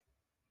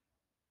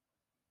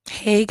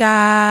Hey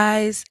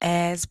guys,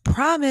 as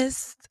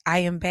promised, I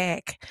am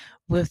back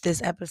with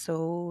this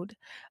episode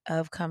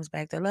of Comes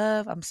Back to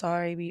Love. I'm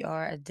sorry we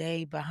are a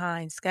day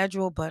behind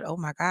schedule, but oh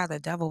my God, the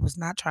devil was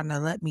not trying to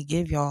let me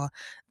give y'all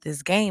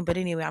this game. But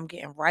anyway, I'm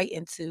getting right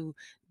into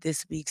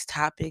this week's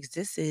topics.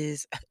 This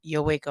is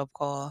your wake up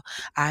call.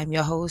 I'm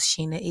your host,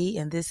 Sheena E.,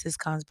 and this is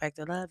Comes Back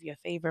to Love, your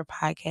favorite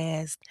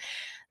podcast.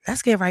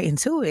 Let's get right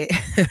into it.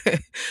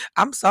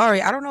 I'm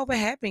sorry. I don't know what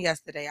happened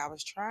yesterday. I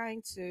was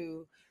trying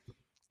to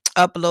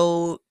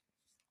upload,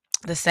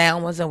 the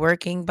sound wasn't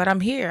working, but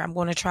I'm here. I'm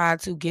going to try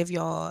to give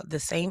y'all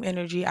the same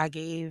energy I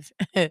gave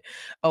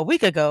a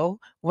week ago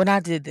when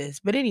I did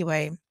this. But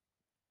anyway,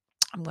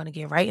 I'm going to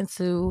get right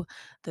into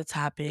the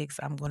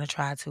topics. I'm going to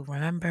try to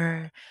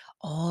remember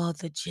all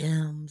the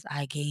gems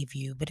I gave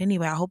you. But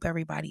anyway, I hope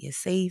everybody is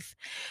safe.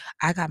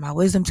 I got my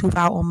wisdom tooth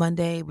out on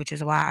Monday, which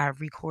is why I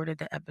recorded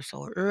the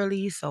episode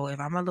early. So if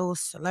I'm a little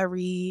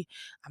slurry,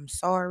 I'm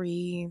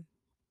sorry.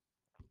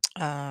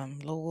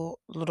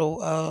 Little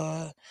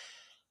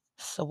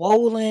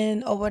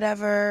swollen or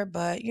whatever,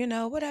 but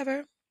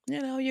whatever.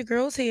 Your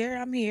girl's here.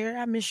 I'm here.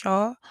 I miss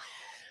y'all.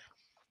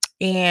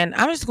 And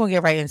I'm just gonna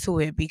get right into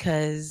it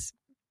because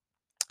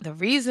the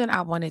reason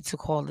I wanted to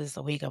call this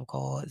a wake up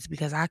call is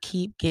because I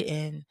keep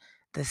getting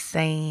the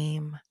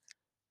same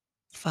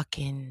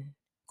fucking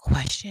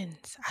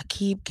questions. I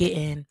keep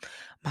getting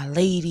my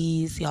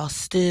ladies, y'all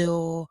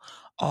still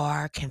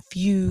are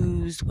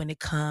confused when it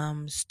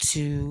comes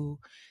to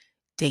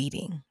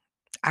dating.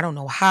 I don't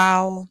know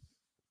how,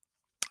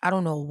 I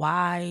don't know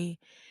why,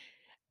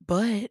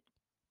 but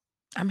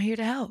I'm here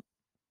to help.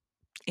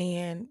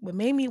 And what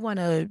made me want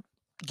to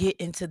get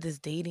into this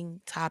dating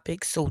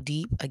topic so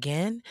deep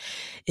again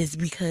is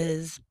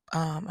because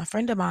a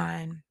friend of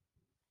mine,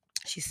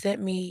 she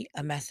sent me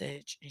a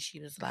message and she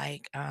was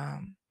like,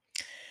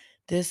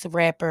 this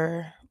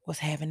rapper was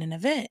having an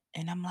event.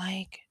 And I'm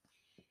like,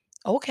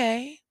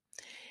 okay.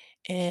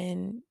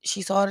 And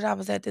she saw that I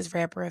was at this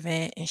rapper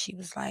event and she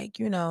was like,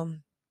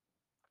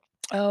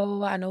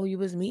 oh, I know you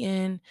was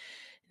meeting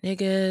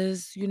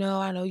niggas,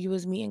 I know you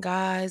was meeting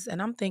guys.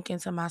 And I'm thinking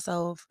to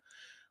myself,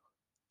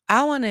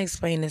 I want to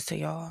explain this to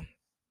y'all.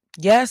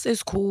 Yes,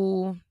 it's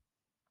cool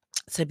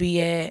to be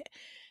at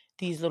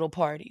these little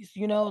parties.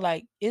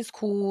 Like it's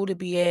cool to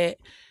be at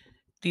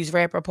these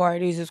rapper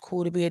parties. It's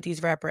cool to be at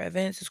these rapper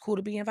events. It's cool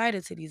to be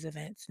invited to these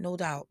events, no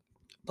doubt.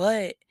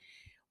 But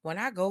when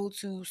I go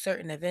to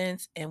certain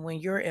events and when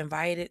you're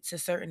invited to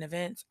certain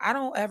events, I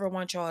don't ever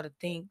want y'all to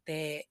think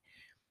that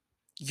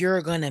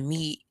you're going to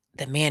meet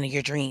the man of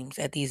your dreams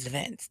at these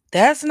events.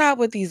 That's not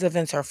what these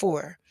events are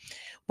for.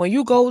 When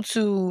you go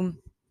to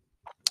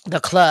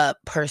the club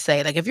per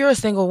se. Like if you're a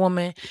single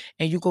woman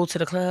and you go to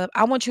the club,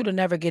 I want you to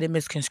never get it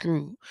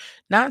misconstrued.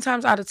 9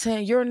 times out of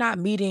 10, you're not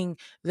meeting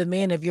the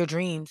man of your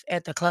dreams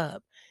at the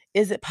club.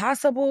 Is it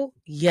possible?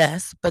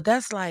 Yes, but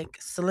that's like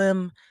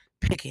slim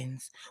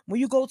pickings. When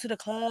you go to the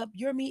club,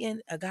 you're meeting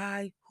a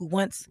guy who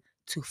wants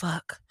to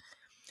fuck.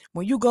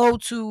 When you go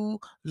to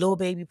Lil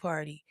Baby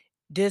party,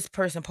 this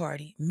person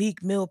party,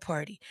 Meek Mill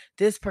party,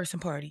 this person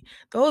party,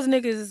 those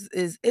niggas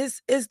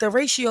is the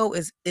ratio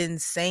is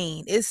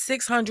insane. It's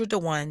 600 to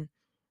 1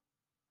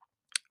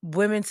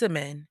 women to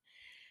men.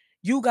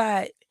 You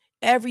got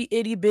every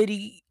itty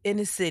bitty in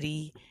the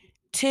city,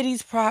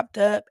 titties propped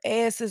up,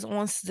 asses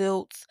on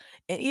stilts.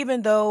 And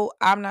even though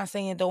I'm not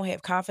saying don't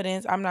have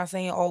confidence, I'm not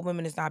saying all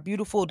women is not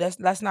beautiful.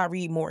 Let's not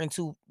read more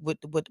into what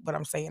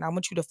I'm saying. I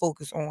want you to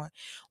focus on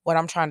what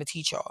I'm trying to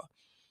teach y'all.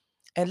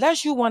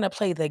 Unless you want to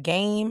play the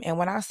game, and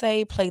when I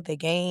say play the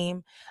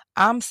game,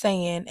 I'm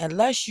saying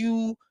unless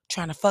you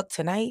trying to fuck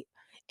tonight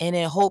and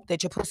then hope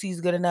that your pussy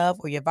is good enough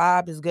or your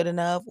vibe is good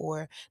enough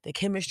or the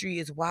chemistry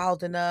is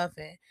wild enough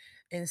and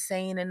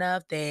insane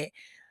enough that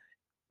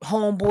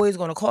homeboy is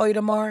gonna call you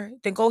tomorrow,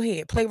 then go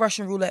ahead, play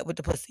Russian roulette with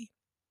the pussy.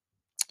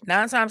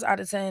 9 times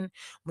out of 10,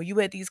 when you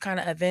at these kind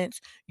of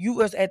events, you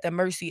was at the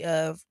mercy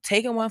of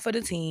taking one for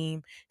the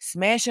team,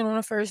 smashing on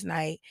the first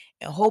night,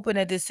 and hoping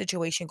that this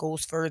situation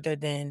goes further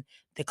than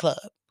the club.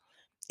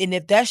 And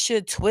if that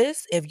should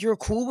twist, if you're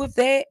cool with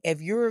that,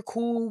 if you're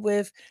cool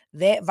with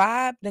that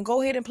vibe, then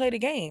go ahead and play the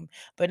game.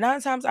 But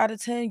 9 times out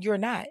of 10, you're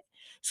not.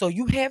 So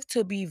you have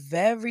to be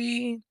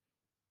very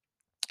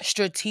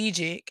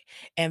strategic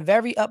and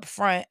very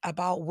upfront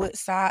about what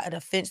side of the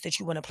fence that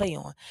you want to play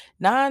on.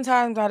 9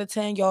 times out of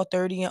 10, y'all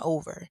 30 and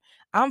over.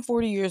 I'm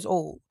 40 years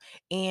old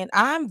and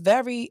I'm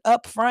very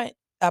upfront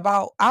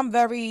I'm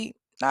very,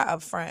 not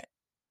upfront,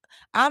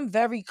 I'm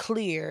very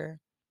clear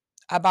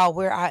about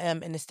where I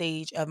am in the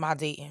stage of my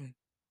dating.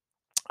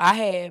 I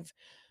have,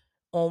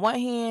 on one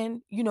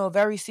hand,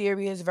 very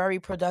serious, very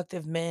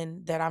productive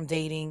men that I'm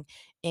dating,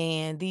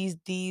 and these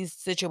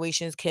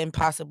situations can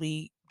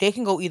possibly, they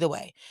can go either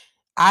way.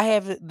 I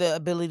have the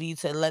ability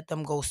to let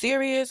them go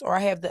serious, or I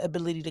have the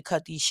ability to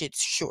cut these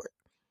shits short.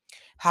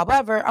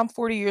 However, I'm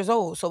 40 years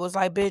old, so it's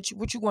like, bitch,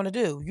 what you want to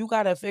do? You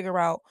got to figure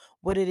out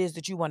what it is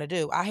that you want to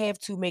do. I have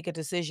to make a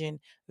decision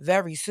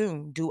very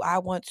soon. Do I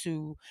want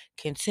to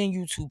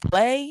continue to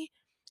play?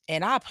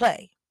 And I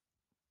play.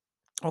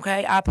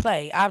 Okay, I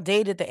play. I've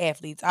dated the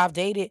athletes. I've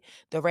dated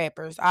the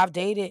rappers. I've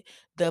dated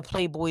the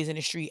playboys in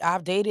the street.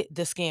 I've dated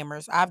the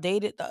scammers. I've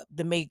dated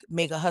the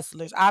mega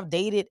hustlers. I've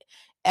dated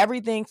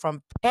everything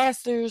from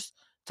pastors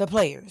to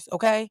players.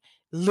 Okay,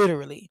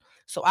 literally.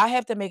 So I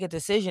have to make a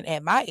decision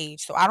at my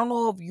age. So I don't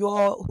know if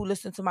y'all who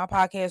listen to my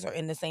podcast are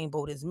in the same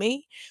boat as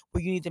me,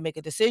 where you need to make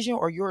a decision,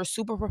 or you're a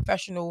super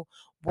professional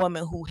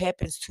woman who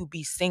happens to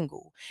be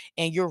single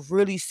and you're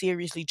really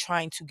seriously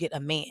trying to get a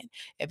man.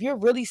 If you're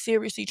really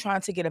seriously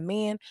trying to get a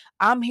man,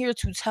 I'm here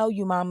to tell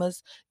you,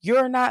 mamas,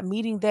 you're not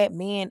meeting that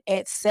man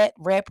at set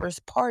rapper's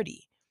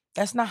party.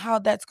 That's not how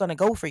that's going to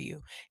go for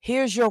you.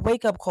 Here's your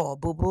wake up call,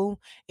 boo boo.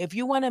 If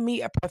you want to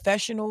meet a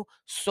professional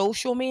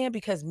social man,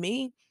 because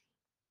me,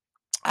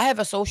 I have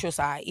a social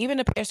side. Even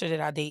the pastor that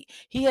I date,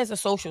 he has a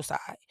social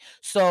side.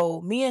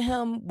 So me and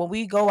him, when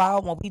we go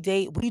out, when we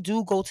date, we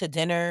do go to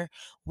dinner.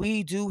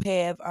 We do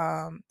have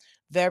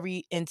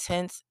very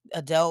intense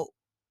adult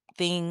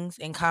things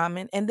in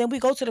common. And then we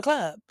go to the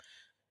club.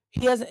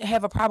 He doesn't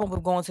have a problem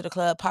with going to the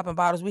club, popping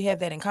bottles. We have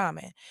that in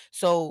common.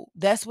 So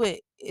that's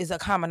what is a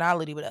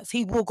commonality with us.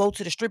 He will go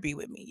to the strippy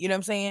with me. You know what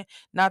I'm saying?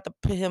 Not to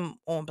put him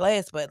on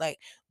blast, but like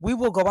we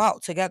will go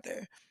out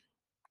together.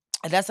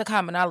 And that's a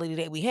commonality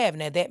that we have.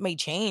 Now that may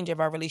change if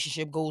our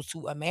relationship goes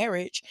to a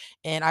marriage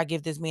and I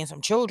give this man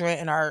some children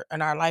and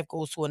our life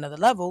goes to another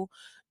level.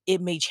 It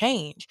may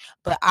change,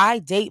 but I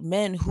date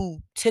men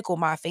who tickle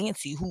my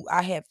fancy, who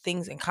I have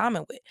things in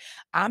common with.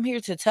 I'm here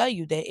to tell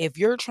you that if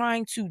you're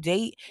trying to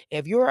date,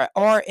 if you're a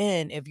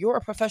RN, if you're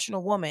a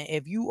professional woman,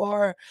 if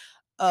you're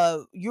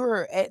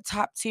at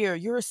top tier,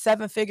 you're a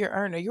seven-figure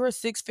earner, you're a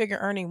six-figure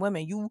earning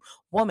woman,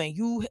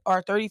 you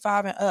are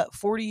 35 and up,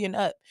 40 and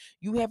up,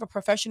 you have a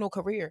professional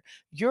career,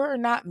 you're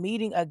not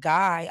meeting a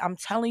guy. I'm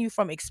telling you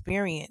from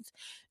experience,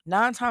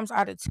 9 times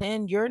out of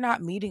 10 you're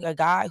not meeting a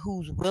guy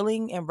who's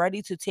willing and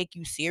ready to take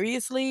you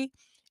seriously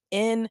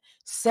in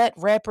set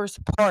rappers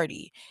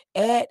party,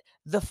 at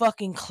the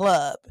fucking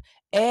club,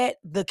 at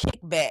the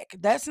kickback.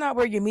 That's not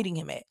where you're meeting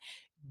him at.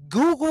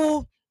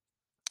 Google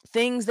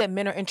things that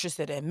men are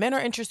interested in. Men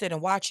are interested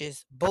in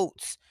watches,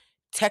 boats,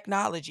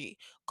 technology.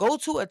 Go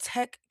to a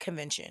tech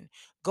convention,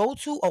 go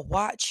to a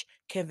watch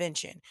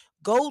convention,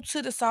 go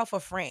to the south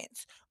of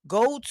France,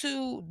 go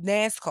to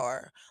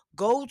NASCAR,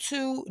 go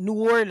to New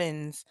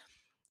Orleans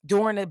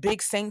during a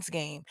big Saints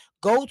game,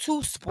 go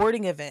to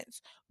sporting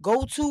events,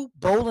 go to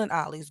bowling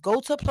alleys, go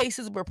to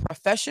places where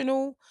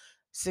professional,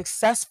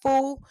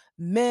 successful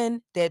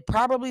men that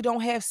probably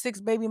don't have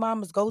six baby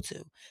mamas go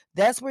to.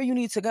 That's where you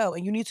need to go.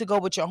 And you need to go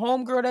with your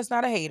homegirl that's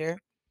not a hater.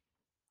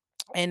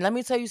 And let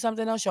me tell you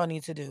something else y'all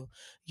need to do.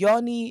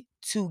 Y'all need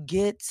to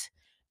get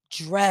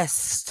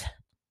dressed.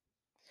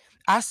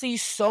 I see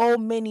so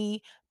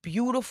many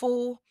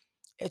beautiful,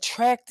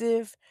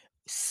 attractive,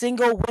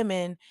 single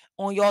women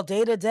on y'all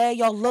day to day.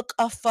 Y'all look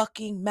a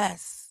fucking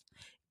mess.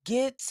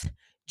 Get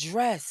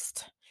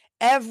dressed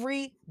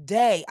every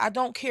day. I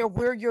don't care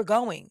where you're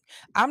going.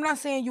 I'm not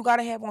saying you got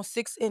to have on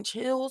 6-inch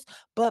heels,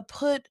 but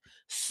put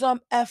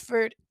some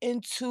effort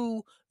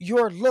into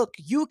your look.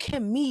 You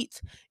can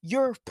meet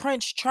your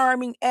Prince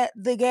Charming at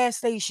the gas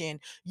station.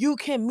 You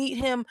can meet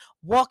him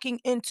walking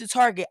into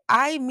Target.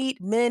 I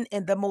meet men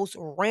in the most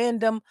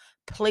random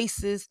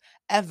places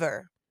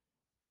ever.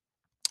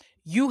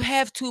 You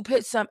have to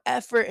put some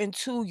effort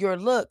into your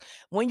look.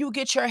 When you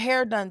get your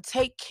hair done,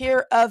 take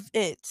care of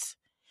it.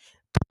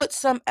 Put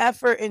some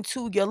effort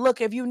into your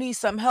look. If you need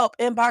some help,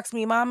 inbox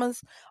me,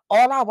 mamas.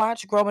 All I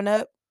watched growing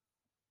up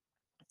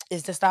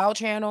is the Style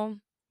Channel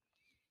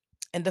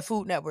and the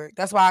Food Network.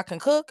 That's why I can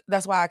cook.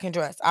 That's why I can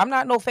dress. I'm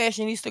not no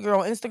fashionista girl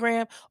on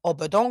Instagram. Oh,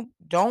 but don't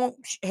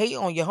hate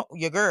on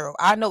your girl.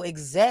 I know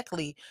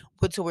exactly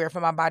what to wear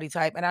for my body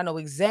type, and I know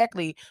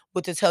exactly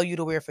what to tell you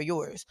to wear for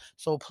yours.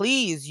 So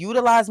please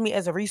utilize me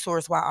as a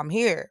resource while I'm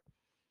here.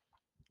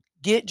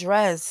 Get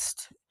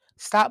dressed.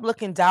 Stop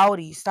looking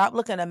dowdy. Stop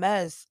looking a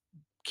mess.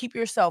 Keep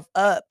yourself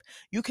up.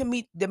 You can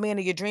meet the man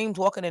of your dreams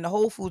walking in the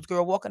Whole Foods,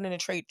 girl, walking in the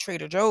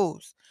Trader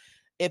Joe's.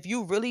 If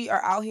you really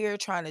are out here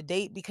trying to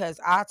date, because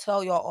I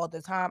tell y'all all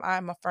the time,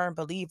 I'm a firm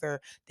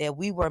believer that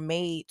we were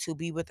made to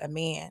be with a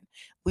man.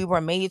 We were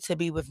made to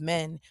be with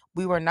men.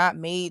 We were not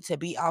made to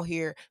be out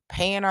here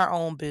paying our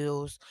own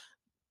bills,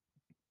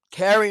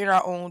 carrying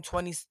our own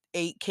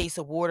 28 case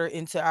of water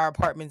into our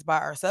apartments by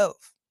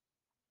ourselves.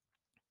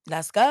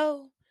 Let's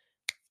go.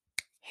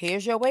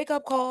 Here's your wake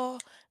up call.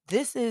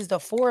 This is the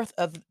fourth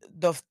of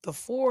the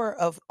four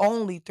of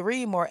only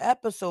three more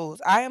episodes.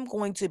 I am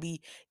going to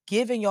be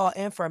giving y'all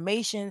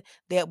information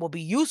that will be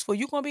useful.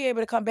 You're gonna be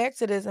able to come back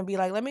to this and be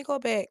like, let me go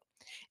back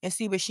and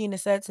see what Sheena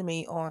said to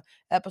me on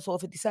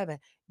episode 57.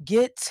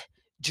 Get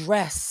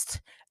dressed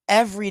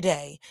every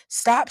day.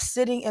 Stop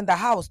sitting in the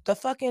house. The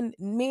fucking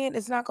man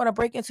is not gonna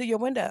break into your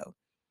window.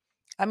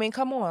 I mean,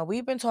 come on.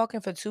 We've been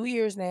talking for 2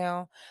 years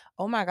now.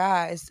 Oh my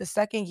God. It's the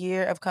second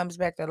year of Comes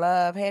Back to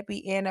Love.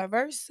 Happy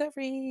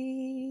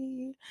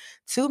anniversary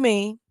to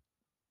me.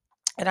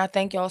 And I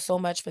thank y'all so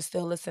much for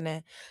still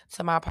listening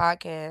to my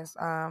podcast.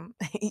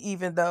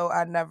 Even though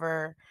I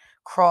never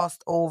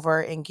crossed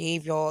over and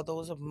gave y'all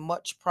those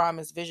much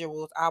promised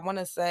visuals. I want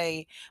to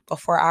say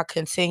before I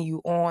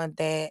continue on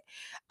that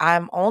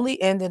I'm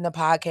only ending the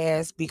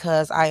podcast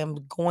because I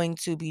am going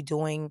to be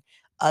doing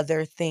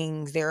other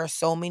things. There are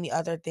so many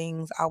other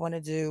things I want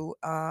to do.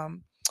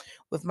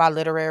 With my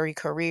literary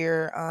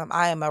career.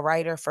 I am a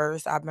writer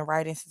first. I've been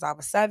writing since I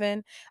was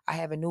 7. I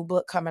have a new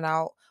book coming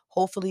out.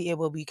 Hopefully, it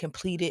will be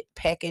completed,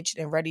 packaged,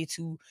 and ready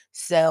to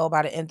sell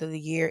by the end of the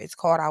year. It's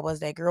called I Was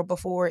That Girl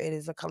Before. It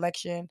is a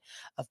collection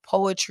of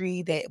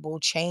poetry that will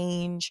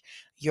change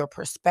your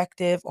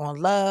perspective on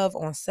love,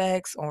 on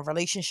sex, on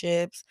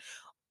relationships,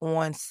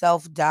 on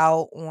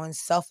self-doubt, on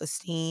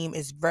self-esteem.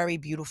 It's very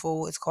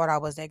beautiful. It's called I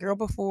Was That Girl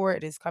Before.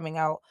 It is coming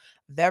out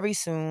very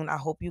soon. I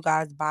hope you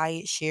guys buy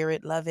it, share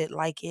it, love it,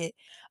 like it.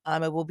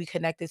 It will be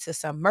connected to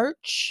some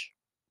merch.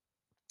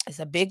 It's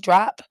a big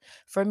drop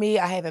for me.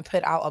 I haven't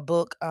put out a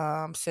book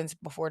since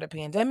before the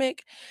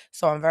pandemic,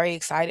 so I'm very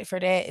excited for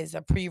that. It's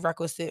a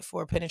prerequisite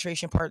for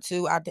Penetration Part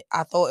 2.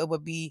 I thought it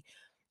would be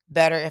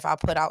better if I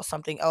put out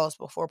something else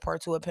before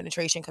part 2 of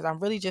Penetration because I'm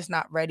really just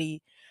not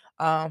ready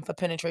for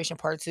Penetration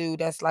Part 2.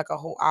 That's like a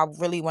whole I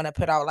really want to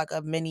put out like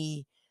a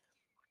mini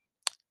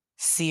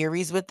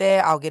series with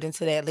that. I'll get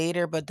into that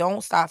later, but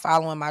don't stop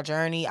following my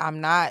journey.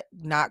 I'm not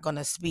going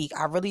to speak.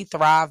 I really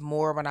thrive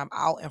more when I'm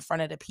out in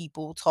front of the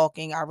people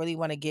talking. I really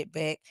want to get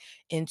back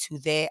into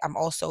that. I'm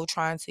also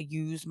trying to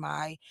use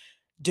my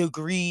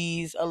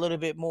degrees a little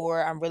bit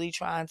more. I'm really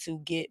trying to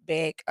get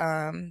back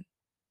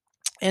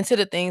into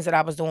the things that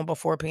I was doing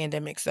before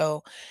pandemic.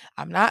 So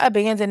I'm not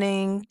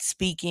abandoning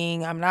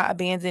speaking. I'm not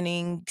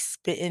abandoning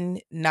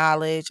spitting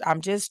knowledge.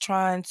 I'm just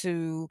trying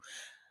to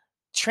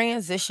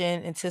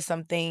transition into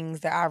some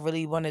things that I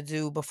really want to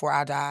do before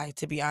I die,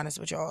 to be honest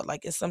with y'all.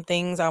 Like it's some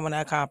things I want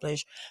to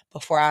accomplish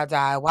before I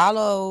die.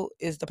 Wallow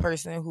is the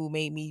person who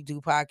made me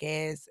do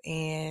podcasts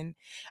and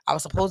I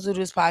was supposed to do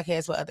this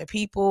podcast with other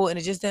people and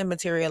it just didn't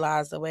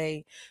materialize the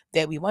way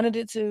that we wanted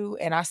it to.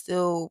 And I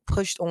still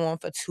pushed on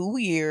for 2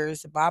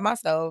 years by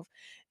myself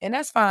and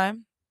that's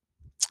fine.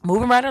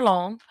 Moving right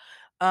along.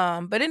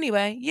 But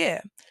anyway, yeah.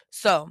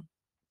 So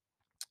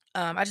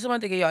I just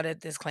wanted to give y'all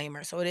that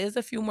disclaimer. So it is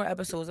a few more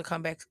episodes of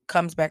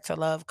comes back to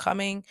love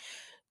coming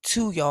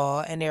to y'all,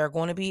 and they're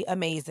going to be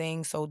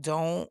amazing. So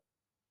don't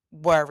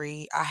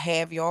worry, I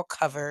have y'all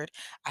covered.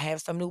 I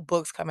have some new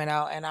books coming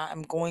out, and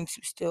I'm going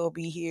to still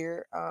be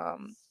here.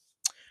 I'm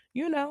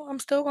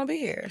still gonna be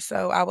here.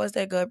 So I was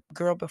that good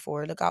girl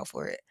before. Look out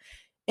for it.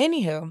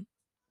 Anywho,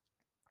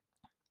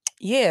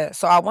 yeah,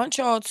 so I want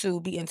y'all to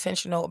be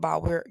intentional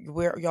about where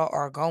y'all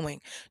are going.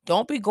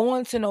 Don't be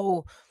going to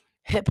no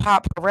hip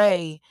hop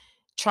parade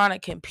trying to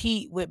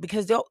compete with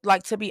because they'll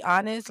like to be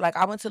honest, like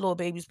I went to Lil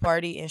Baby's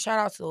party and shout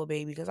out to Lil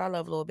Baby because I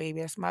love Lil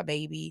Baby. That's my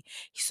baby.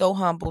 He's so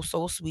humble,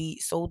 so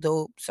sweet, so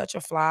dope, such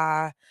a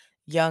fly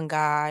young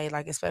guy,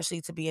 like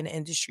especially to be in the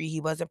industry. He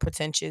wasn't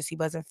pretentious, he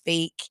wasn't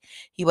fake,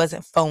 he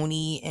wasn't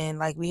phony, and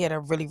like we had a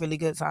really, really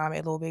good time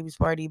at Lil Baby's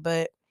party.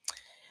 But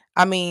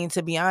I mean,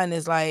 to be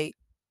honest, like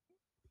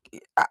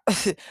I,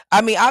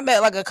 I mean, I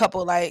met like a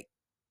couple like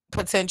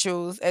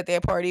potentials at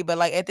that party, but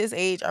like at this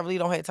age, I really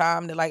don't have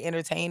time to like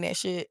entertain that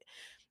shit.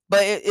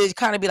 But it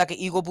kind of be like an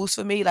ego boost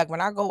for me. Like when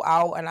I go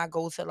out and I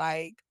go to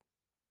like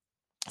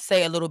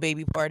say a little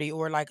baby party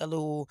or like a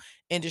little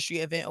industry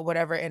event or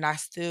whatever, and I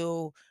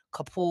still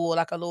could pull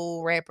like a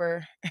little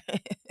rapper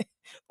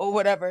or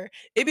whatever,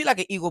 it'd be like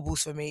an ego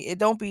boost for me. It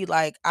don't be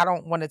like I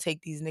don't want to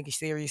take these niggas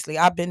seriously.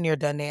 I've been there,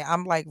 done that.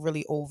 I'm like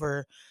really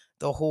over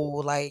the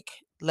whole like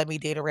let me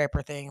date a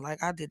rapper thing.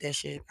 Like I did that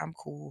shit. I'm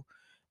cool.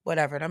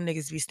 Whatever. Them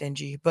niggas be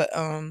stingy. But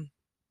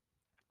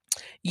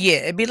yeah,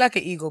 it'd be like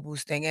an ego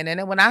boost thing. And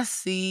then when I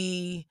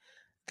see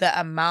the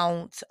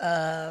amount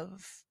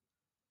of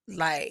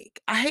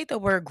like I hate the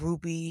word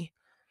groupie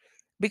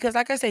because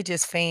like I say,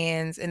 just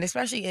fans, and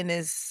especially in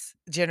this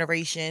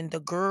generation,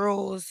 the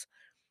girls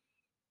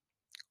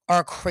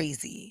are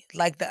crazy.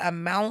 Like the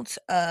amount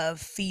of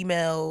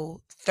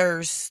female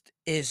thirst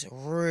is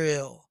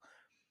real.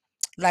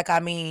 Like, I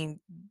mean,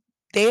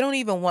 they don't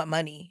even want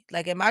money.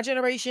 Like in my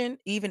generation,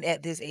 even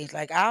at this age,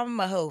 like I'm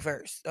a hoe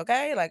first.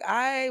 Okay. Like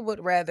I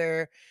would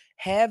rather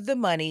have the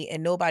money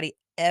and nobody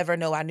ever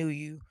know I knew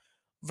you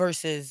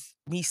versus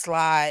me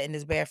slide in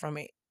this bathroom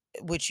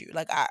with you.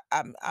 Like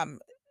I'm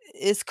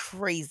it's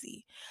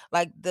crazy.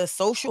 Like the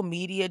social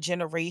media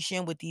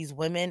generation with these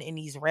women and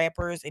these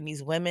rappers and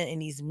these women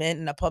and these men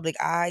in the public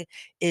eye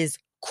is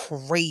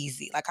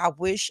crazy. Like I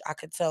wish I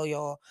could tell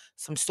y'all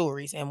some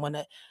stories and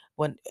when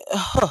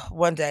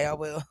one day I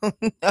will.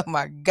 Oh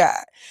my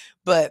god.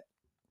 But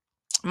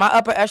my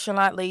upper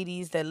echelon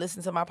ladies that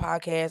listen to my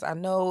podcast, I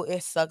know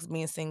it sucks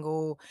being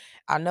single.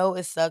 I know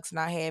it sucks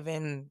not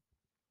having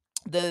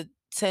the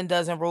 10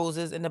 dozen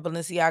roses in the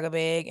Balenciaga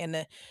bag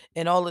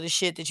and all of the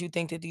shit that you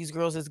think that these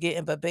girls is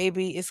getting, but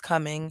baby, it's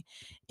coming.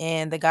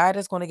 And the guy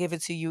that's going to give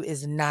it to you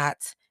is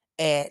not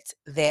at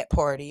that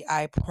party.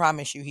 I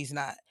promise you he's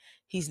not.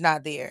 He's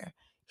not there.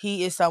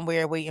 He is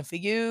somewhere waiting for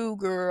you,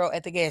 girl,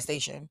 at the gas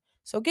station.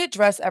 So get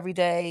dressed every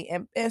day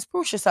and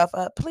spruce yourself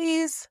up,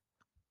 please.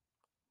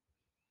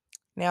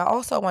 Now, I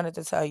also wanted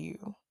to tell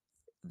you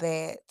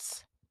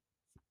that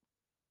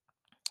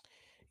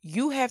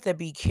you have to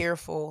be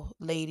careful,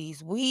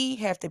 ladies. We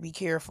have to be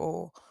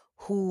careful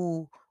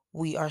who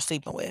we are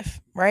sleeping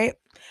with, right?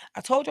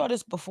 I told y'all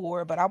this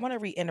before, but I want to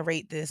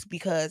reiterate this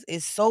because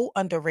it's so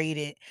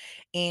underrated.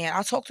 And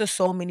I talk to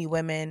so many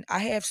women. I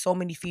have so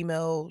many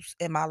females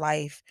in my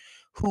life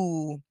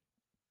who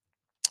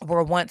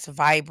were once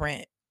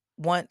vibrant,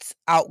 once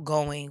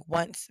outgoing,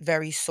 once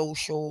very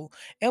social,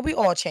 and we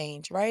all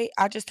change, right?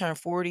 I just turned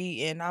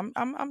 40 and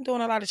I'm doing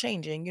a lot of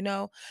changing, you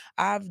know.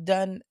 I've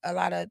done a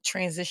lot of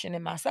transition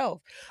in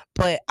myself.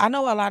 But I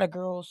know a lot of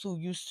girls who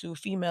used to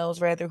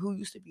females rather who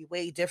used to be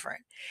way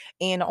different.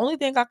 And the only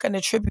thing I can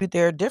attribute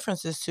their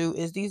differences to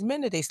is these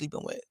men that they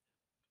sleeping with.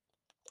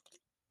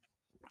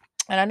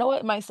 And I know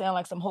it might sound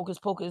like some hocus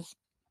pocus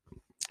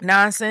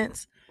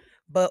nonsense,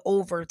 but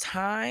over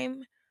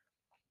time,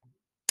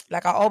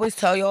 like I always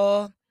tell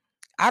y'all,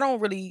 I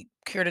don't really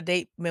care to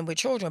date men with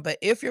children, but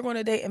if you're going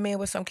to date a man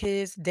with some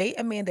kids, date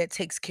a man that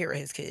takes care of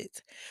his kids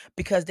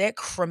because that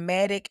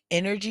chromatic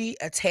energy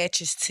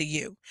attaches to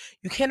you.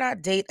 You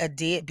cannot date a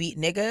deadbeat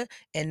nigga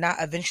and not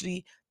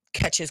eventually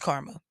catch his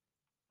karma.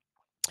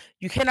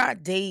 You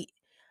cannot date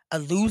a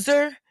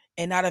loser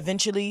and not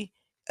eventually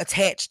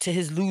attach to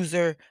his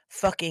loser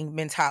fucking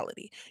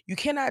mentality. You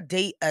cannot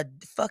date a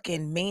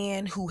fucking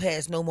man who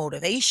has no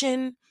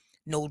motivation,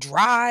 no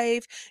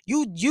drive.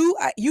 You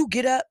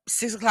get up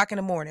 6 o'clock in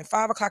the morning,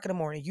 5 o'clock in the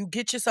morning. You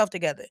get yourself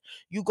together.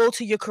 You go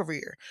to your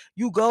career.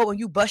 You go and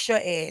you bust your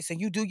ass and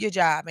you do your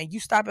job and you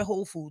stop at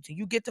Whole Foods and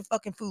you get the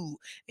fucking food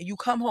and you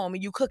come home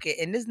and you cook it.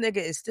 And this nigga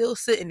is still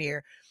sitting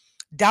there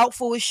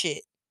doubtful as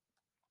shit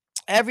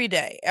every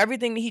day.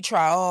 Everything that he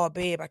try, oh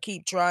babe, I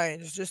keep trying,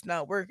 it's just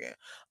not working.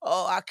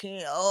 Oh, I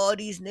can't. Oh,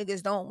 these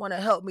niggas don't want to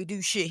help me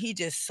do shit. He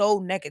just so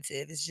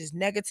negative. It's just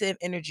negative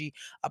energy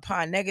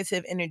upon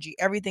negative energy.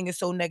 Everything is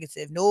so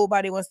negative.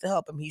 Nobody wants to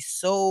help him. He's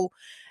so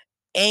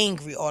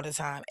angry all the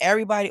time.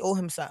 Everybody owe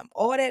him something.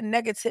 All that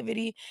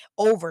negativity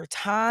over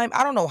time.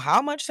 I don't know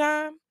how much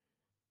time,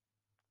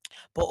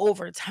 but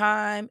over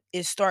time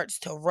it starts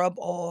to rub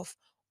off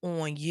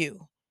on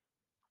you,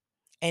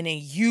 and then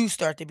you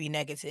start to be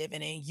negative,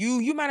 and then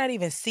you might not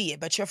even see it,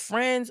 but your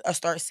friends are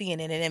start seeing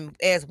it. And then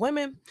as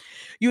women,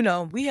 you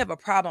know, we have a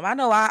problem. I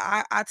know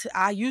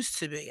I used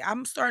to be.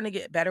 I'm starting to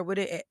get better with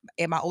it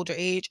at my older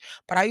age,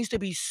 but I used to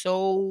be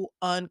so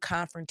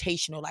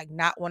unconfrontational, like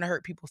not want to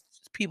hurt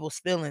people's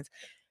feelings.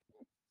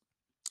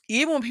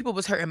 Even when people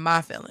was hurting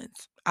my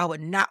feelings, I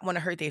would not want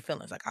to hurt their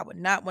feelings. Like I would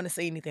not want to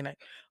say anything like,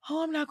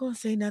 "Oh, I'm not going to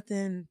say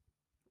nothing.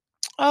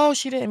 Oh,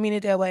 she didn't mean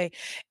it that way."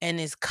 And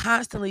it's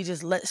constantly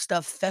just let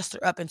stuff fester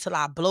up until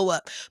I blow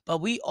up.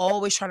 But we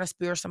always trying to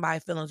spare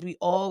somebody's feelings. We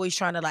always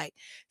trying to like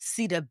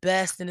see the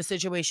best in the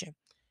situation.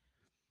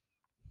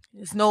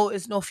 It's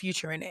no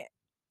future in it.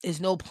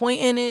 There's no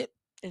point in it.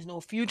 There's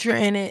no future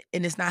in it,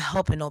 and it's not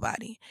helping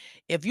nobody.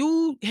 If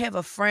you have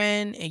a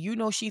friend and you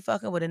know she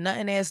fucking with a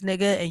nothing ass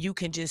nigga, and you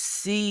can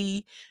just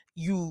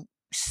you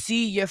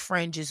see your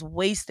friend just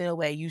wasting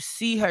away. You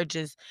see her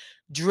just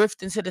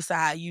drifting to the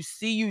side. You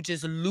see you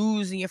just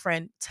losing your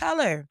friend. Tell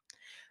her,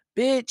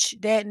 bitch,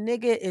 that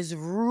nigga is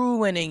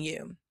ruining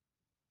you.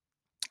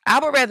 I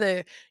would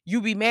rather you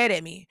be mad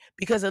at me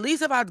because at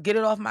least if I get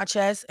it off my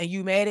chest and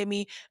you mad at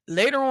me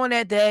later on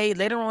that day,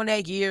 later on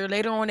that year,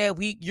 later on that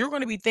week, you're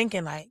going to be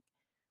thinking like,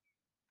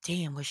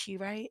 damn, was she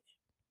right?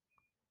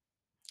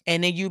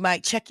 And then you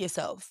might check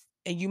yourself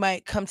and you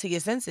might come to your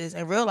senses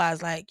and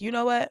realize like, you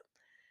know what?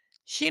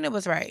 Sheena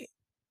was right.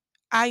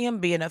 I am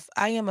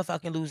a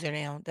fucking loser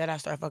now that I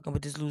start fucking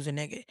with this loser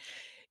nigga.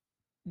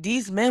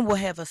 These men will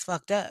have us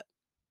fucked up.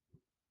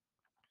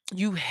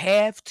 You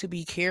have to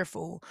be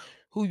careful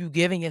who you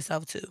giving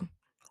yourself to.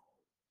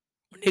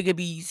 Nigga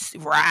be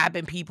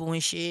robbing people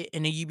and shit,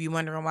 and then you be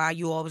wondering why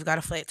you always got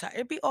a flat tire.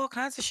 It be all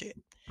kinds of shit.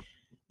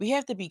 We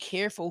have to be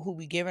careful who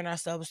we giving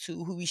ourselves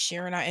to, who we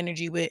sharing our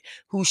energy with,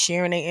 who's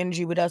sharing their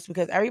energy with us,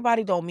 because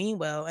everybody don't mean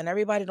well, and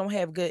everybody don't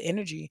have good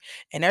energy,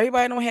 and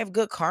everybody don't have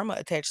good karma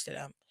attached to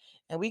them.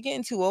 And we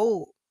getting too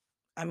old.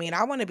 I mean,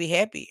 I want to be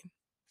happy.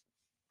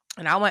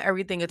 And I want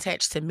everything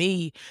attached to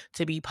me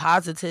to be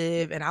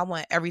positive, and I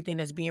want everything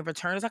that's being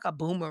returned. It's like a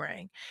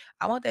boomerang.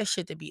 I want that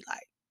shit to be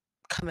like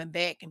coming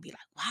back and be like,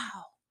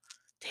 wow,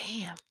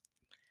 damn,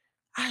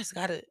 I just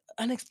got an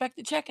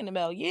unexpected check in the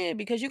mail. Yeah,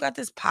 because you got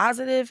this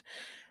positive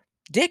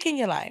dick in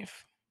your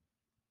life.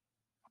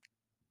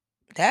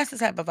 That's the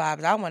type of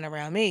vibes I want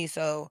around me.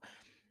 So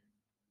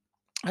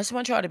I just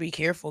want y'all to be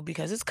careful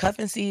because it's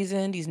cuffing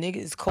season. These niggas,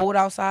 it's cold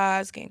outside.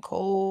 It's getting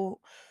cold.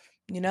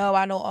 You know,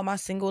 I know all my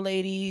single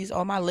ladies,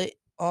 all my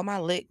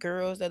lit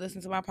girls that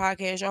listen to my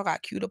podcast. Y'all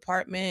got cute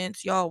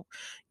apartments. Y'all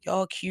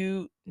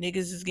cute. Niggas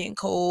is getting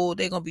cold.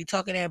 They gonna be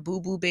talking that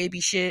boo boo baby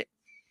shit.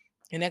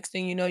 The next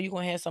thing you know, you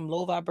gonna have some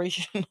low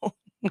vibrational.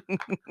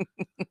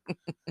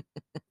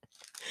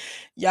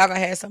 Y'all gonna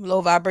have some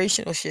low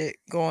vibrational shit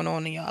going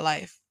on in y'all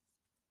life.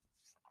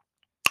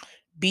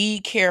 Be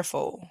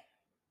careful,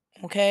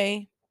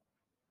 okay?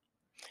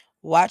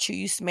 Watch who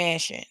you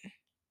smashing.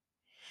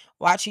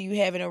 Watch who you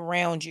having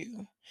around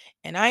you.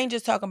 And I ain't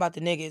just talking about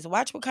the niggas.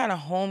 Watch what kind of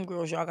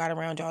homegirls y'all got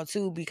around y'all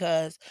too,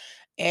 because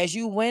as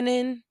you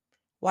winning,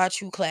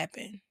 watch you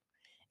clapping.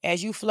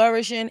 As you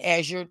flourishing,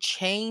 as you're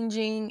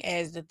changing,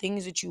 as the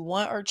things that you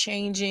want are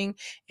changing,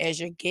 as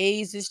your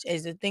gaze is,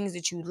 as the things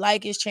that you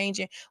like is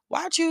changing,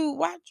 watch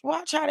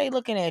how they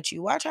looking at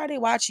you. Watch how they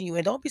watching you.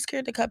 And don't be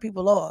scared to cut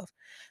people off.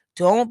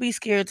 Don't be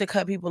scared to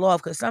cut people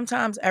off, because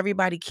sometimes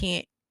everybody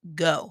can't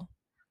go.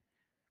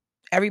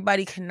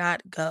 Everybody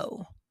cannot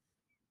go.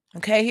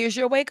 Okay, here's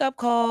your wake up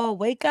call.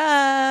 Wake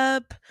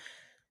up.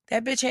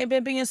 That bitch ain't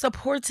been being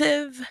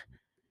supportive.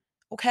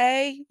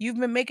 Okay, you've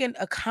been making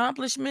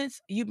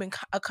accomplishments. You've been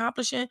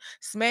accomplishing,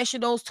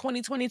 smashing those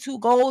 2022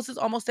 goals. It's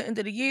almost the end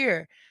of the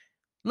year.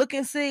 Look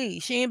and see.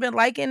 She ain't been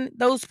liking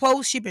those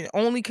posts. She been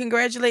only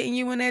congratulating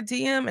you in that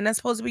DM, and that's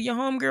supposed to be your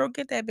homegirl.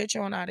 Get that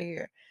bitch on out of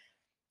here.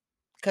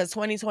 Because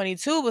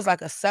 2022 was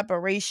like a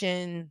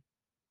separation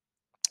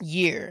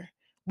year.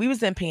 We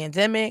was in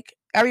pandemic.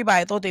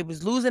 Everybody thought they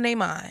was losing their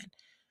mind.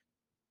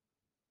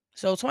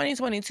 So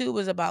 2022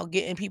 was about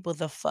getting people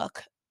the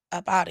fuck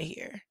up out of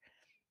here.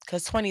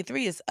 Because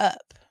 23 is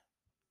up.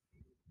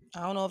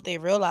 I don't know if they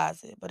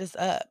realize it, but it's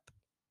up.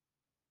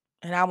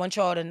 And I want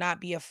y'all to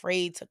not be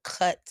afraid to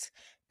cut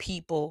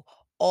people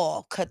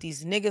off. Cut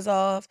these niggas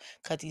off.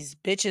 Cut these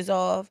bitches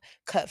off.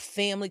 Cut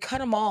family. Cut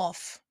them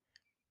off.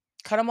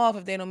 Cut them off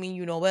if they don't mean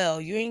you no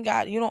well. You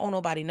don't owe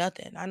nobody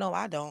nothing. I know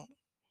I don't.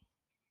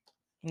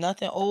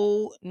 Nothing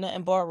old,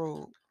 nothing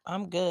borrowed.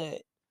 I'm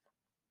good.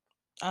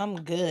 I'm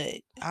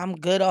good. I'm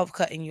good off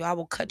cutting you. I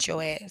will cut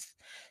your ass.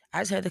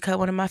 I just had to cut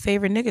one of my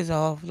favorite niggas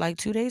off like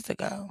 2 days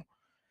ago.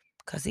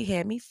 Cause he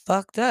had me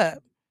fucked up.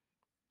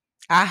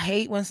 I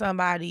hate when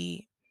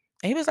somebody,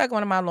 and he was like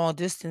one of my long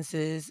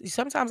distances.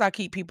 Sometimes I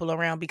keep people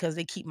around because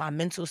they keep my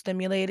mental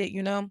stimulated,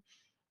 you know?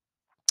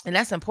 And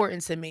that's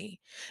important to me.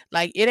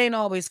 Like it ain't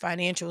always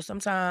financial.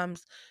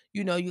 Sometimes,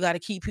 you got to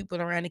keep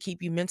people around to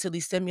keep you mentally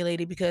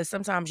stimulated, because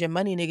sometimes your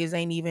money niggas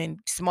ain't even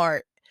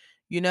smart,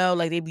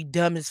 like they be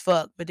dumb as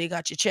fuck, but they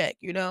got your check.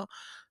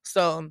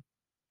 So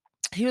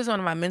he was one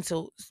of my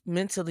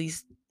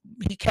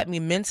he kept me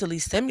mentally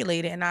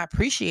stimulated, and I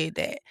appreciate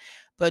that.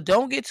 But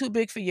don't get too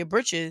big for your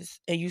britches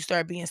and you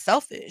start being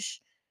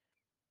selfish.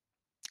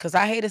 Cause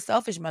I hate a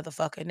selfish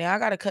motherfucker. Now I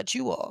gotta cut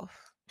you off.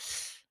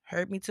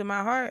 Hurt me to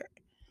my heart.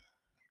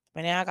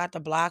 But now I got to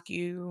block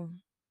you,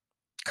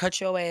 cut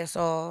your ass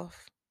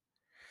off.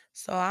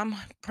 So I'm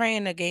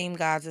praying the game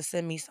gods to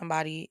send me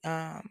somebody.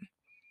 I'm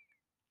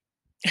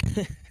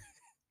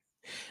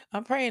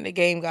praying the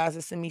game gods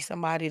to send me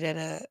somebody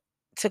that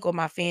tickle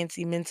my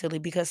fancy mentally,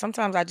 because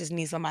sometimes I just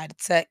need somebody to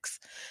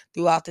text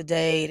throughout the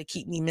day to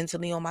keep me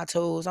mentally on my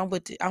toes. I'm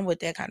with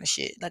that kind of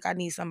shit. Like I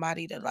need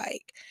somebody to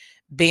like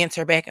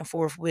banter back and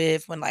forth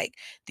with when like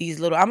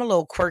I'm a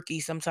little quirky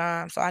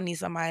sometimes, so I need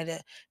somebody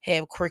to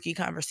have quirky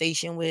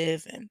conversation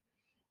with and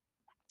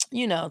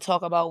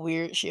talk about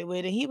weird shit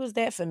with. And he was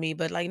that for me.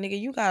 But like, nigga,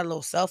 you got a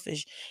little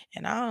selfish,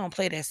 and I don't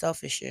play that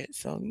selfish shit.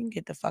 So you can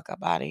get the fuck up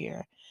out of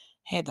here.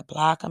 Had to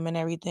block him and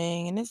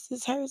everything, and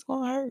this hurt's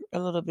gonna hurt a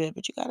little bit,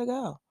 but you gotta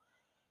go.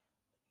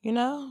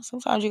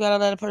 Sometimes you gotta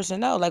let a person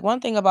know. Like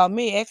one thing about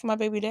me, ask my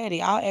baby daddy.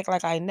 I'll act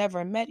like I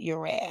never met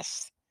your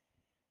ass.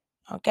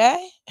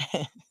 Okay,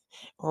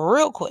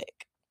 real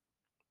quick.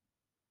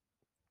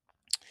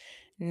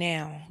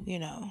 Now,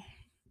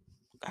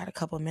 got a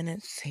couple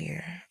minutes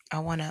here.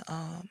 I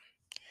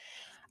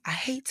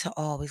hate to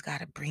always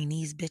gotta bring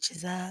these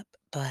bitches up,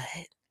 but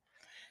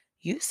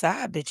you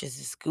side bitches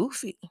is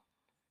goofy,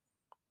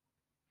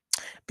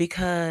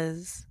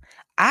 because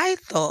I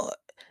thought,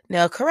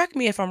 now correct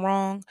me if I'm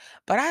wrong,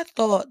 but I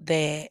thought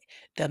that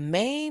the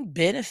main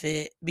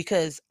benefit,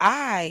 because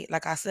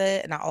like I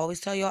said, and I always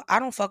tell y'all, I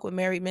don't fuck with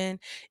married men.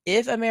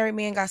 If a married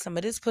man got some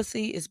of this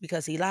pussy, it's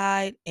because he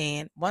lied.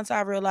 And once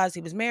I realized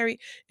he was married,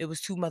 it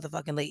was too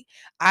motherfucking late.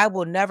 I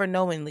will never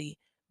knowingly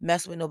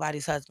mess with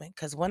nobody's husband.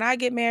 Cause when I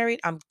get married,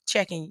 I'm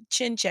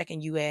chin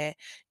checking you at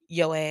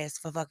your ass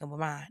for fucking with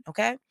mine.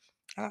 Okay.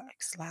 I got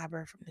like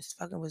slobber from this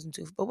fucking wisdom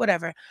tooth, but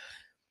whatever.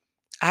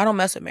 I don't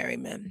mess with married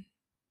men.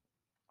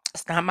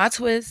 It's not my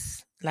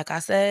twist. Like I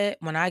said,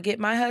 when I get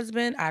my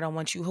husband, I don't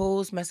want you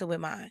hoes messing with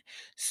mine.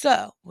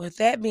 So, with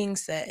that being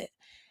said,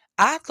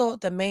 I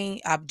thought the main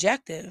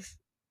objective,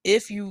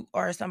 if you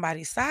are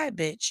somebody's side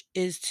bitch,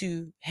 is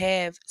to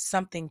have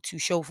something to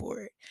show for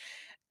it.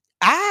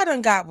 I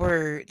done got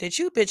word that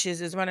you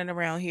bitches is running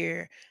around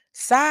here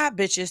side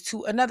bitches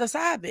to another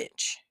side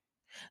bitch.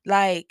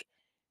 Like,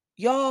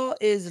 y'all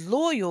is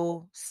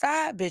loyal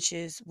side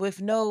bitches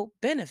with no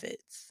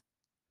benefits.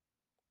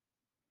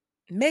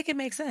 Make it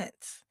make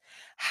sense.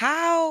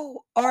 How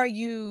are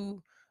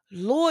you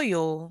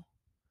loyal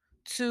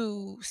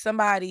to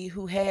somebody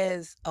who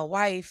has a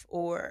wife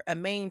or a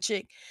main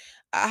chick?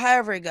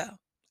 However it go.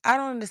 I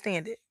don't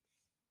understand it.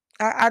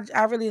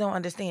 I really don't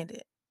understand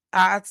it.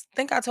 I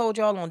think I told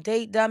y'all on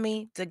Date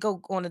Dummy to go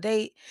on a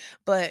date,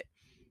 but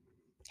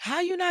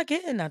how you not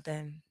getting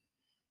nothing?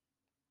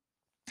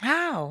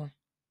 How?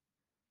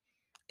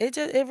 It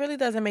really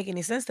doesn't make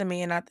any sense to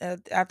me, and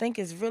I think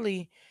it's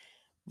really,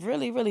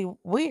 really, really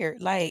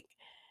weird. Like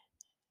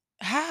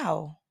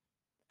How?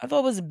 I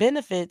thought it was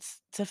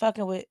benefits to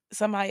fucking with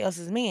somebody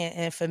else's man.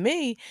 And for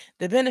me,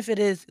 the benefit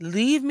is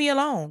leave me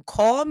alone.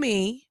 Call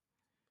me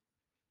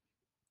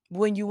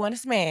when you want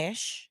to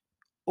smash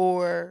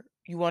or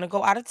you want to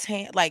go out of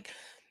town. Like,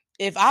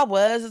 if I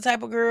was the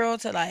type of girl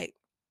to like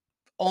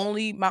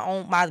only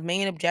my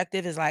main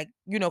objective is like,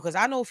 because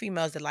I know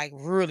females that like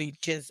really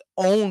just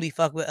only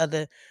fuck with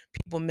other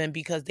people, men,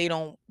 because they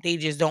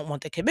just don't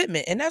want the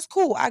commitment. And that's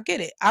cool. I get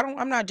it.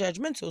 I'm not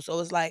judgmental. So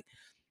it's like,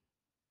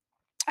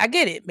 I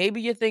get it.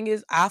 Maybe your thing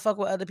is I fuck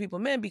with other people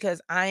men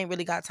because I ain't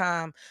really got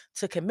time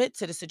to commit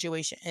to the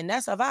situation. And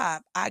that's a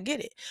vibe. I get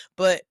it.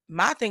 But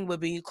my thing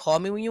would be call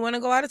me when you want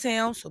to go out of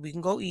town so we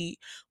can go eat.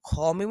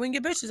 Call me when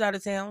your bitch is out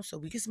of town so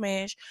we can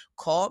smash.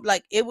 Call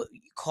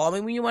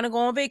me when you want to go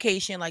on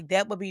vacation. Like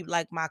that would be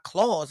like my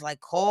clause.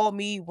 Like call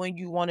me when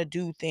you want to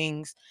do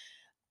things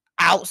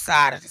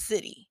outside of the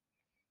city.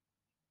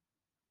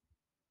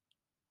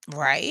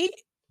 Right?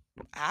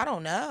 I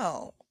don't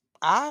know.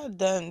 I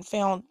done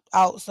found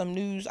out some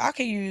news I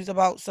could use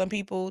about some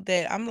people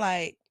that I'm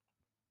like,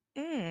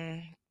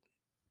 mm.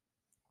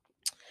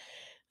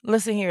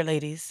 Listen here,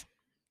 ladies.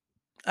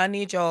 I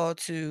need y'all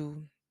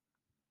to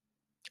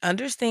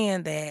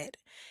understand that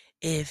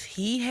if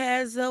he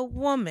has a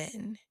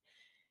woman,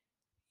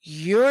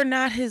 you're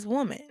not his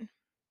woman.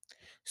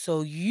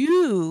 So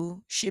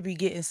you should be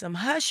getting some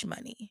hush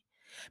money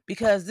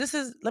because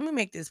let me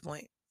make this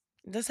point.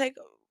 Just take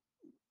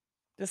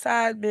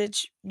decide,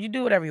 bitch, you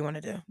do whatever you want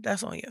to do.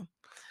 That's on you.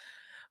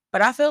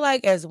 But I feel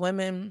like as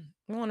women,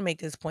 I want to make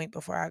this point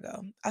before I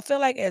go. I feel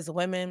like as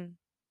women,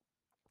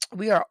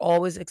 we are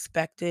always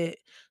expected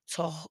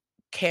to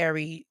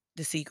carry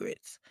the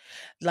secrets.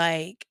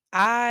 Like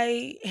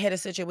I had a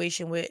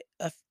situation with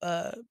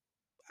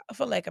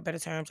for lack of better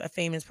terms, a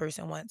famous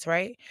person once,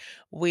 right?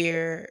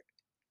 Where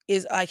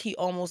is like he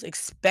almost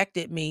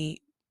expected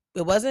me.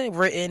 It wasn't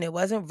written, it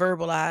wasn't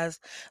verbalized.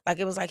 Like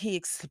it was like he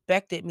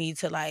expected me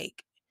to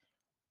like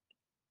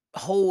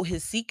hold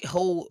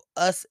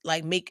us,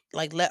 like make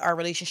like let our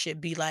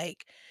relationship be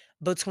like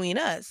between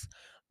us.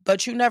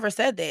 But you never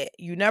said that.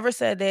 You never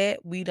said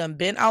that. We done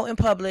been out in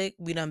public.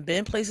 We done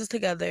been places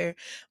together.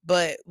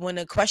 But when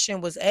the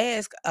question was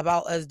asked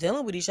about us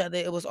dealing with each other,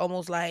 it was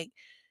almost like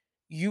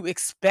you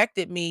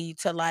expected me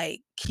to like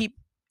keep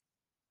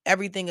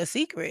everything a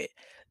secret.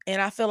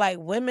 And I feel like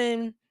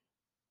women,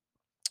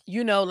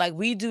 like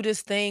we do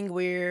this thing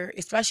where,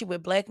 especially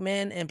with black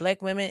men and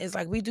black women, it's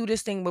like we do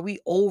this thing where we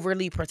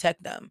overly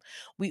protect them.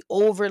 We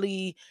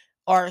overly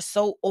are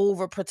so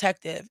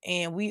overprotective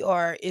and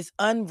it's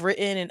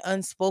unwritten and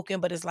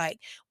unspoken, but it's like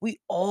we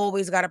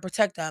always got to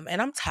protect them.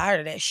 And I'm tired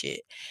of that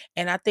shit.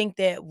 And I think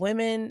that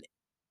women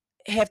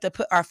have to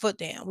put our foot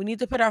down. We need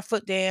to put our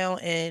foot down.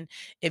 And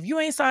if you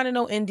ain't signing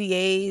no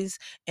NDAs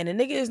and the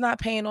nigga is not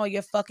paying all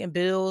your fucking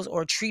bills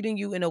or treating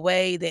you in a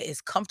way that is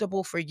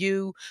comfortable for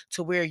you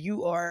to where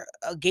you are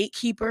a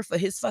gatekeeper for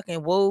his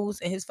fucking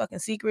woes and his fucking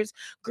secrets,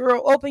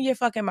 girl, open your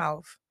fucking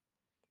mouth.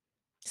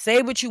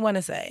 Say what you want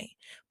to say.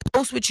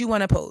 Post what you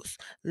want to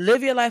post.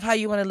 Live your life how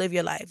you want to live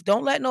your life.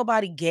 Don't let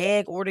nobody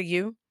gag order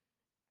you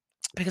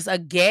because a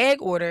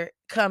gag order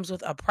comes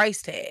with a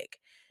price tag.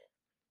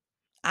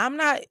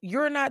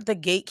 You're not the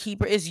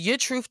gatekeeper. It's your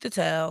truth to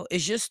tell.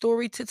 It's your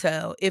story to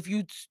tell if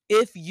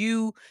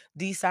you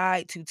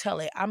decide to tell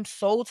it. I'm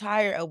so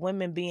tired of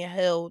women being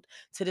held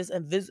to this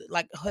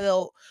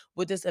held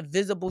with this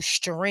invisible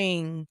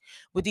string,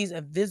 with these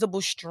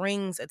invisible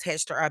strings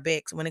attached to our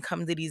backs when it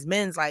comes to these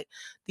men, like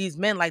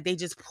they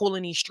just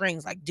pulling these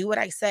strings, like do what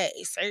I say.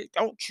 Say,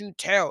 don't you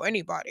tell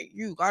anybody.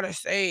 You gotta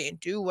say and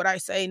do what I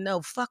say.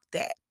 No, fuck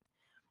that.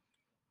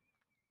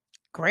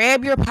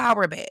 Grab your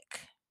power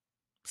back.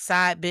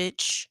 Side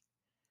bitch,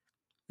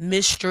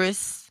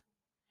 mistress,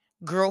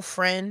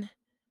 girlfriend,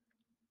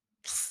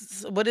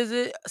 what is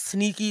it?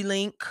 Sneaky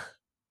link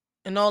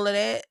and all of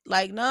that.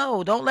 Like,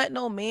 no, don't let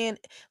no man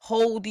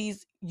hold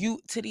you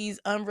to these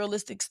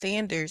unrealistic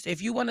standards.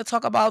 If you want to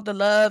talk about the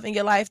love in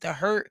your life, the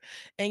hurt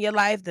in your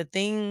life, the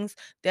things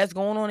that's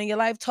going on in your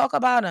life, talk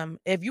about them.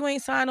 If you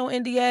ain't signed no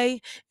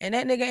NDA and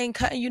that nigga ain't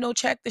cutting you no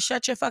check to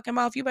shut your fucking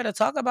mouth, you better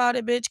talk about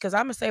it, bitch, because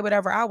I'm going to say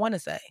whatever I want to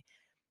say.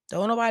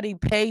 Don't nobody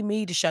pay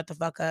me to shut the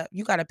fuck up.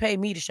 You gotta pay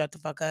me to shut the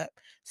fuck up.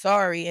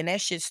 Sorry, and that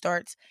shit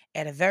starts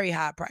at a very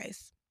high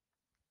price.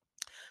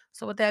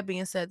 So with that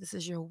being said, this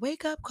is your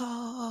wake up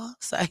call.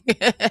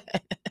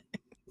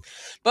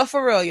 But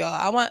for real, y'all,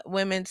 I want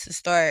women to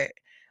start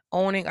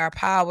owning our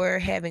power,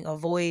 having a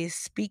voice,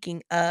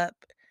 speaking up,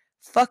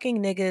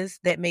 fucking niggas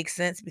that make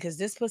sense because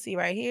this pussy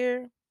right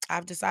here,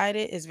 I've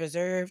decided is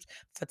reserved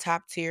for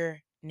top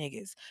tier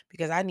niggas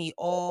because I need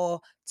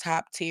all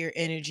top tier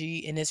energy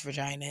in this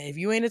vagina. If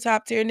you ain't a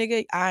top tier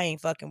nigga, I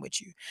ain't fucking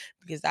with you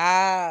because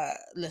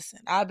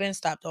I've been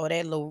stopped all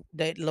that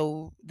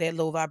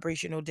low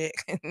vibrational dick.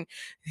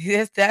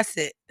 Yes, that's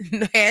it.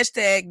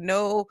 Hashtag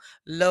no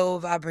low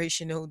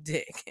vibrational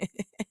dick.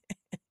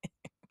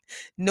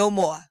 No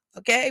more.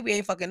 Okay? We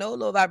ain't fucking no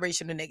low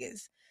vibrational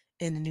niggas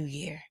in the new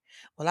year.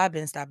 Well, I've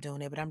been stopped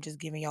doing it, but I'm just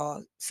giving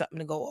y'all something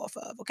to go off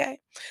of, okay?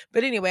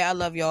 But anyway, I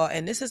love y'all.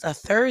 And this is a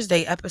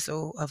Thursday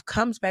episode of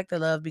Comes Back to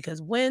Love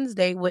because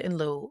Wednesday wouldn't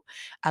load.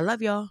 I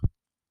love y'all.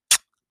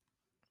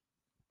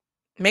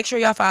 Make sure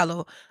y'all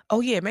follow.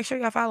 Oh, yeah. Make sure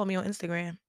y'all follow me on Instagram.